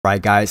Right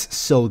guys,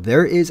 so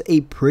there is a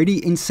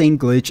pretty insane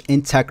glitch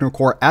in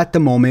Technocore at the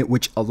moment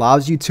which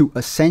allows you to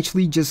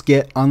essentially just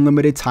get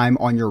unlimited time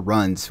on your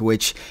runs,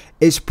 which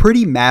is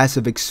pretty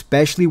massive,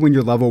 especially when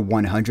you're level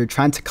 100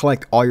 trying to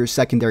collect all your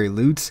secondary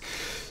loots.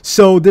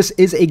 So this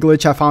is a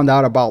glitch I found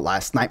out about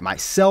last night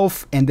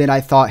myself, and then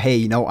I thought,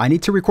 hey, I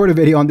need to record a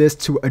video on this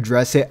to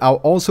address it. I'll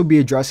also be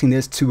addressing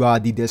this to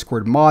the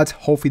Discord mods.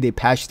 Hopefully they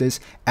patch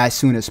this as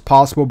soon as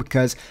possible,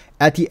 because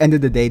at the end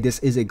of the day, this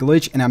is a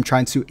glitch and I'm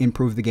trying to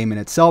improve the game in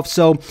itself.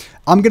 So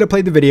I'm going to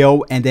play the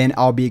video and then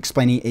I'll be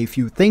explaining a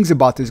few things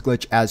about this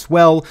glitch as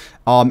well,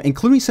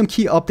 including some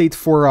key updates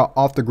for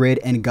Off the Grid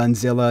and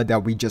Gunzilla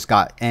that we just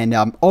got. And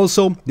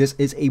also, this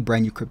is a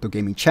brand new crypto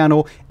gaming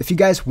channel. If you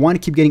guys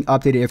want to keep getting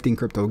updated everything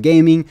crypto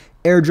gaming,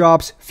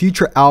 airdrops,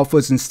 future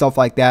alphas and stuff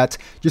like that,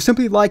 just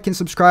simply like and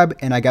subscribe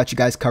and I got you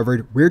guys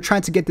covered. We're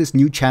trying to get this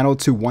new channel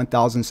to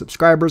 1,000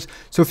 subscribers,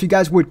 so if you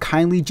guys would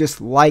kindly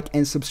just like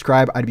and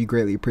subscribe, I'd be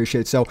greatly appreciated.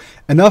 So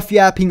enough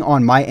yapping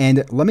on my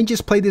end, let me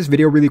just play this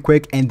video really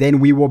quick and then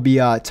we will be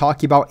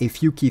talking about a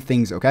few key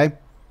things. Okay,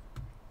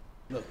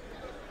 look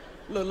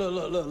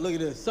at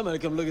this. Somebody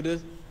come look at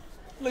this.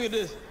 Look at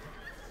this.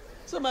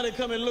 Somebody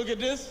come and look at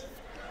this.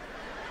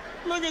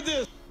 Look at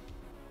this.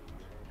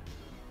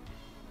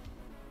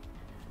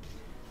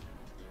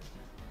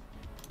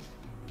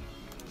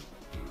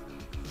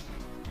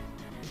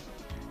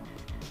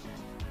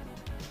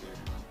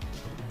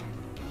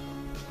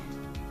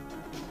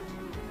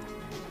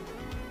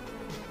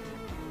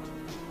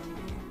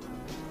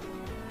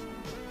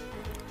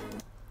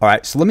 all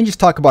right, so let me just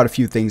talk about a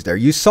few things there.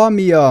 You saw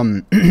me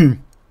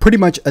pretty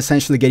much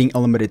essentially getting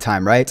unlimited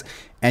time, right?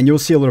 And you'll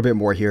see a little bit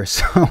more here.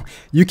 So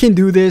you can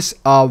do this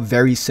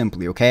very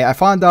simply, okay? I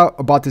found out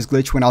about this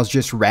glitch when I was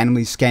just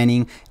randomly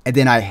scanning, and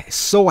then I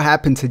so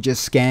happened to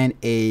just scan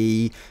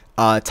a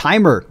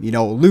timer,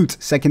 loot,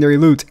 secondary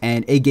loot,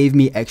 and it gave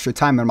me extra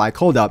time on my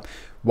cooldown.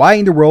 Why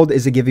in the world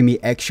is it giving me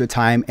extra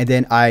time? And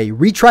then I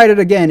retried it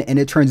again, and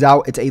it turns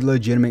out it's a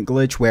legitimate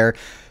glitch where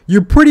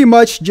you pretty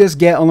much just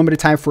get unlimited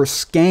time for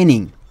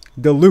scanning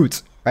the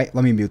loot, right?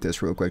 Let me mute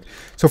this real quick.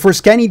 So for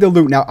scanning the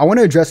loot, now I want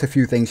to address a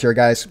few things here,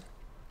 guys.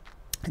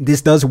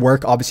 This does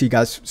work. Obviously, you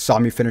guys saw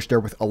me finish there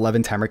with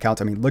 11 timer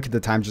counts. I mean, look at the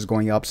time just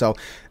going up. So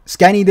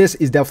scanning this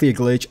is definitely a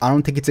glitch. I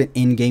don't think it's an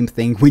in-game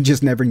thing we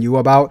just never knew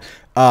about.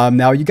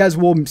 Now, you guys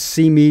will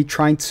see me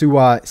trying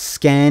to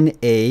scan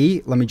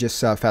a... Let me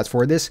just fast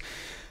forward this.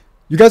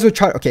 You guys would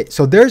try... Okay,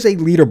 so there's a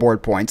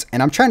leaderboard point,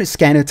 and I'm trying to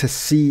scan it to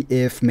see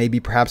if maybe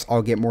perhaps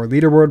I'll get more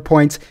leaderboard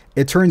points.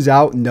 It turns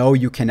out, no,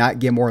 you cannot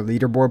get more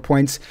leaderboard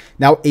points.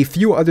 Now, a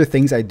few other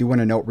things I do want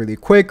to note really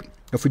quick.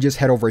 If we just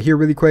head over here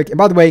really quick. And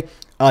by the way,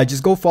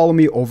 just go follow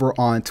me over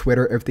on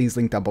Twitter. Everything's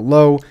linked down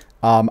below.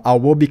 I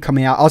will be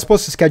coming out. I was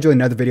supposed to schedule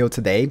another video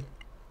today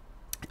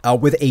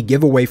with a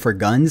giveaway for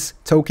GUNZ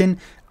token,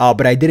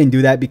 but I didn't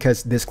do that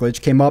because this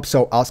glitch came up.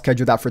 So I'll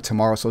schedule that for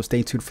tomorrow. So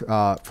stay tuned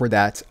for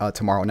that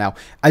tomorrow. Now,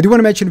 I do want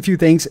to mention a few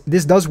things.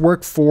 This does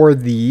work for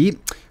the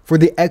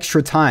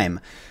extra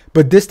time,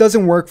 but this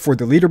doesn't work for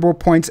the leaderboard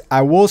points.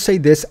 I will say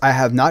this, I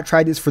have not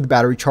tried this for the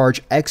battery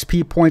charge,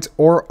 XP points,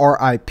 or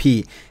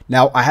RIP.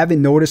 Now, I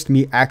haven't noticed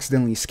me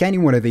accidentally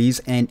scanning one of these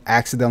and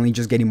accidentally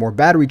just getting more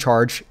battery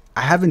charge.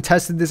 I haven't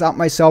tested this out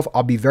myself.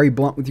 I'll be very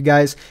blunt with you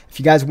guys. If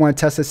you guys want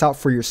to test this out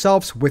for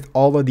yourselves with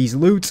all of these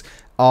loots,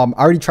 I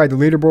already tried the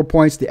leaderboard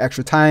points, the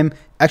extra time.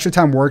 Extra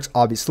time works,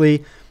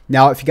 obviously.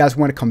 Now, if you guys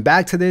want to come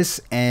back to this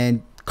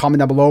and comment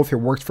down below if it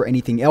works for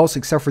anything else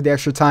except for the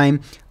extra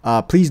time,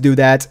 please do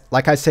that.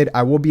 Like I said,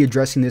 I will be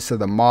addressing this to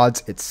the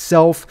mods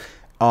itself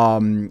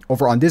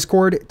over on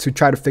Discord to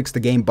try to fix the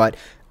game. But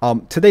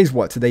today's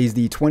what? Today's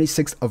the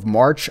 26th of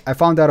March. I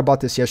found out about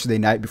this yesterday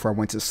night before I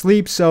went to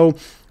sleep. So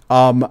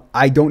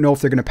I don't know if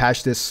they're going to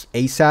patch this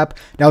ASAP.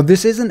 Now,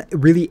 this isn't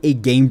really a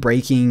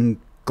game-breaking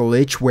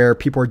glitch where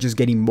people are just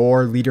getting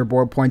more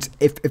leaderboard points.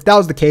 If that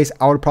was the case,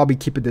 I would probably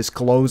keep it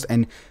disclosed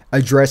and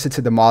address it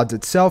to the mods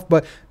itself.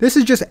 But this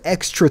is just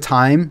extra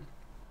time.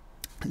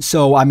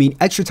 So, I mean,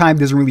 extra time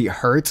doesn't really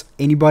hurt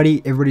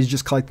anybody. Everybody's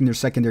just collecting their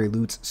secondary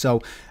loots.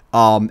 So,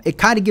 it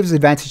kind of gives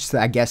advantage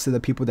to, I guess, to the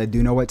people that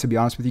do know it, to be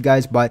honest with you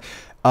guys. But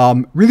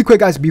really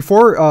quick, guys,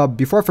 before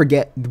I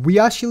forget, we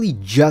actually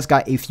just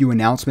got a few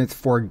announcements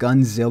for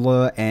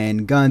Gunzilla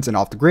and GUNZ and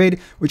Off the Grid,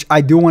 which I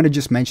do want to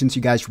just mention to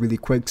you guys really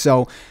quick.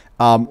 So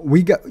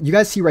you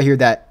guys see right here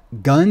that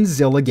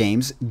Gunzilla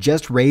Games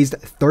just raised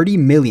 30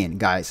 million,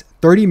 guys,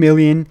 30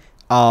 million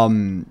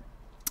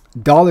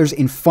dollars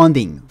in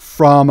funding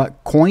from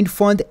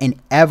CoinFund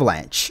and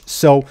Avalanche.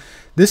 So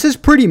this is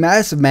pretty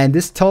massive, man.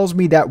 This tells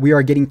me that we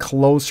are getting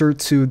closer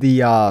to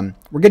the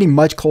we're getting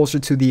much closer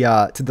to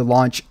the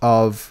launch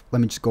of, let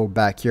me just go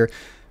back here.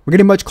 We're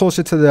getting much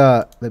closer to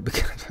the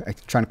I'm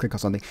trying to click on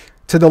something,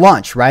 to the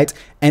launch, right?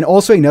 And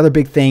also another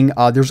big thing,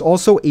 there's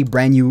also a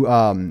brand new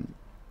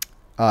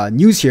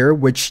news here,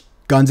 which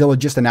Gunzilla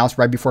just announced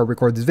right before I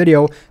record this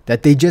video,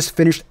 that they just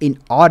finished an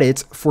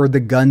audit for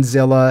the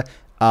Gunzilla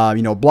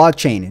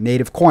blockchain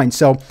native coin.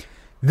 So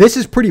this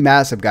is pretty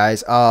massive,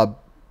 guys.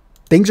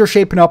 Things are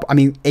shaping up. I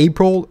mean,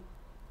 April,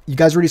 you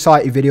guys already saw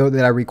a video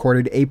that I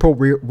recorded. April,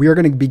 we are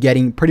going to be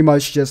getting pretty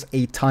much just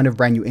a ton of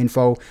brand new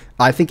info.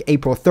 I think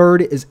April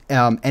 3rd is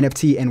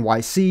NFT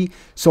NYC.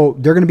 So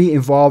they're going to be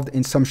involved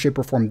in some shape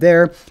or form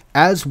there,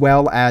 as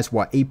well as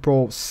what,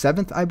 April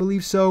 7th, I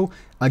believe so,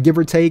 give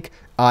or take.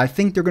 I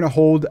think they're going to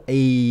hold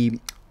a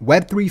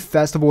Web3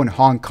 festival in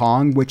Hong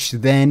Kong, which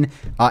then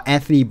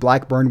Anthony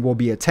Blackburn will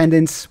be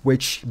attendance,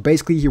 which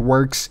basically he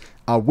works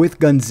with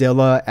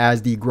Gunzilla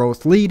as the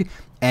growth lead.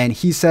 And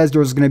he says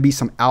there's going to be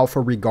some alpha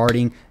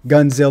regarding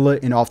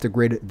Gunzilla and Off the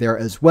Grid there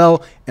as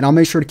well. And I'll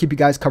make sure to keep you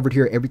guys covered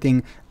here.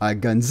 Everything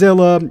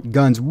Gunzilla,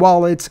 Guns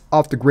Wallet,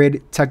 Off the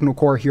Grid,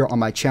 Technocore here on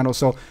my channel.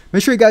 So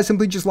make sure you guys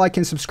simply just like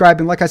and subscribe.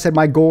 And like I said,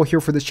 my goal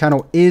here for this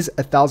channel is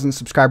 1,000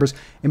 subscribers.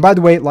 And by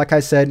the way, like I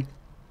said,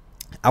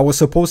 I was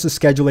supposed to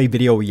schedule a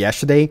video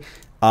yesterday,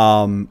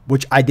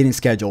 which I didn't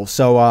schedule.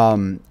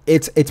 So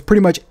it's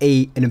pretty much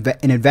an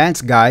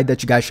advanced guide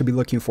that you guys should be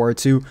looking forward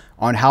to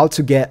on how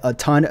to get a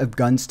ton of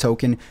GUNZ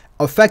token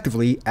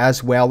effectively,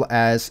 as well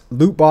as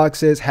loot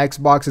boxes, hex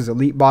boxes,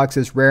 elite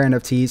boxes, rare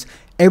NFTs,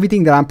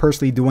 everything that I'm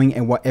personally doing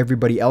and what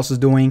everybody else is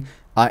doing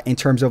in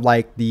terms of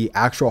like the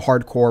actual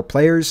hardcore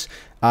players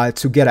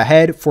to get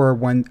ahead for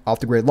when Off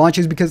the Grid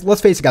launches. Because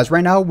let's face it, guys,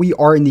 right now we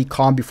are in the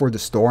calm before the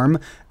storm.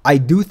 I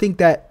do think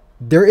that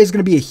there is going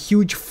to be a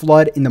huge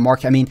flood in the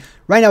market. I mean,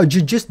 right now,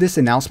 just this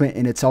announcement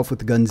in itself with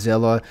the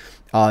Gunzilla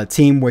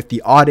team, with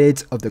the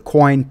audit of the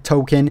coin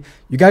token,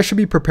 you guys should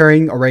be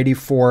preparing already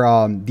for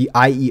the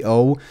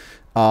IEO.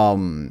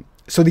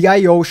 So the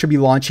IEO should be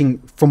launching,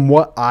 from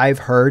what I've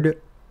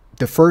heard,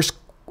 the first,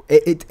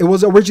 it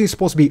was originally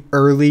supposed to be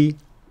early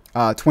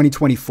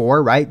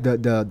 2024, right?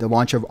 The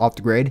launch of Off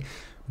the Grid.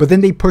 But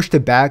then they pushed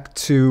it back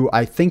to,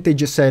 I think they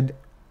just said,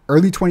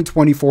 early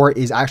 2024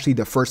 is actually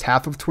the first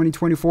half of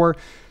 2024.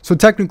 So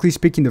technically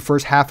speaking, the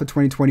first half of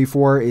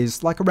 2024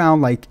 is like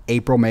around like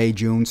April, May,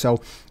 June. So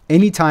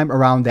anytime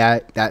around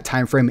that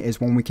time frame is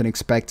when we can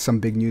expect some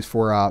big news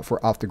for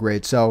Off the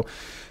Grid. So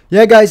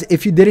yeah, guys,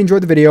 if you did enjoy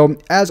the video,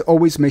 as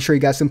always, make sure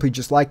you guys simply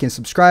just like and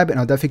subscribe, and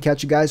I'll definitely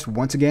catch you guys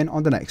once again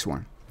on the next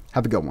one.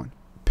 Have a good one.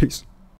 Peace.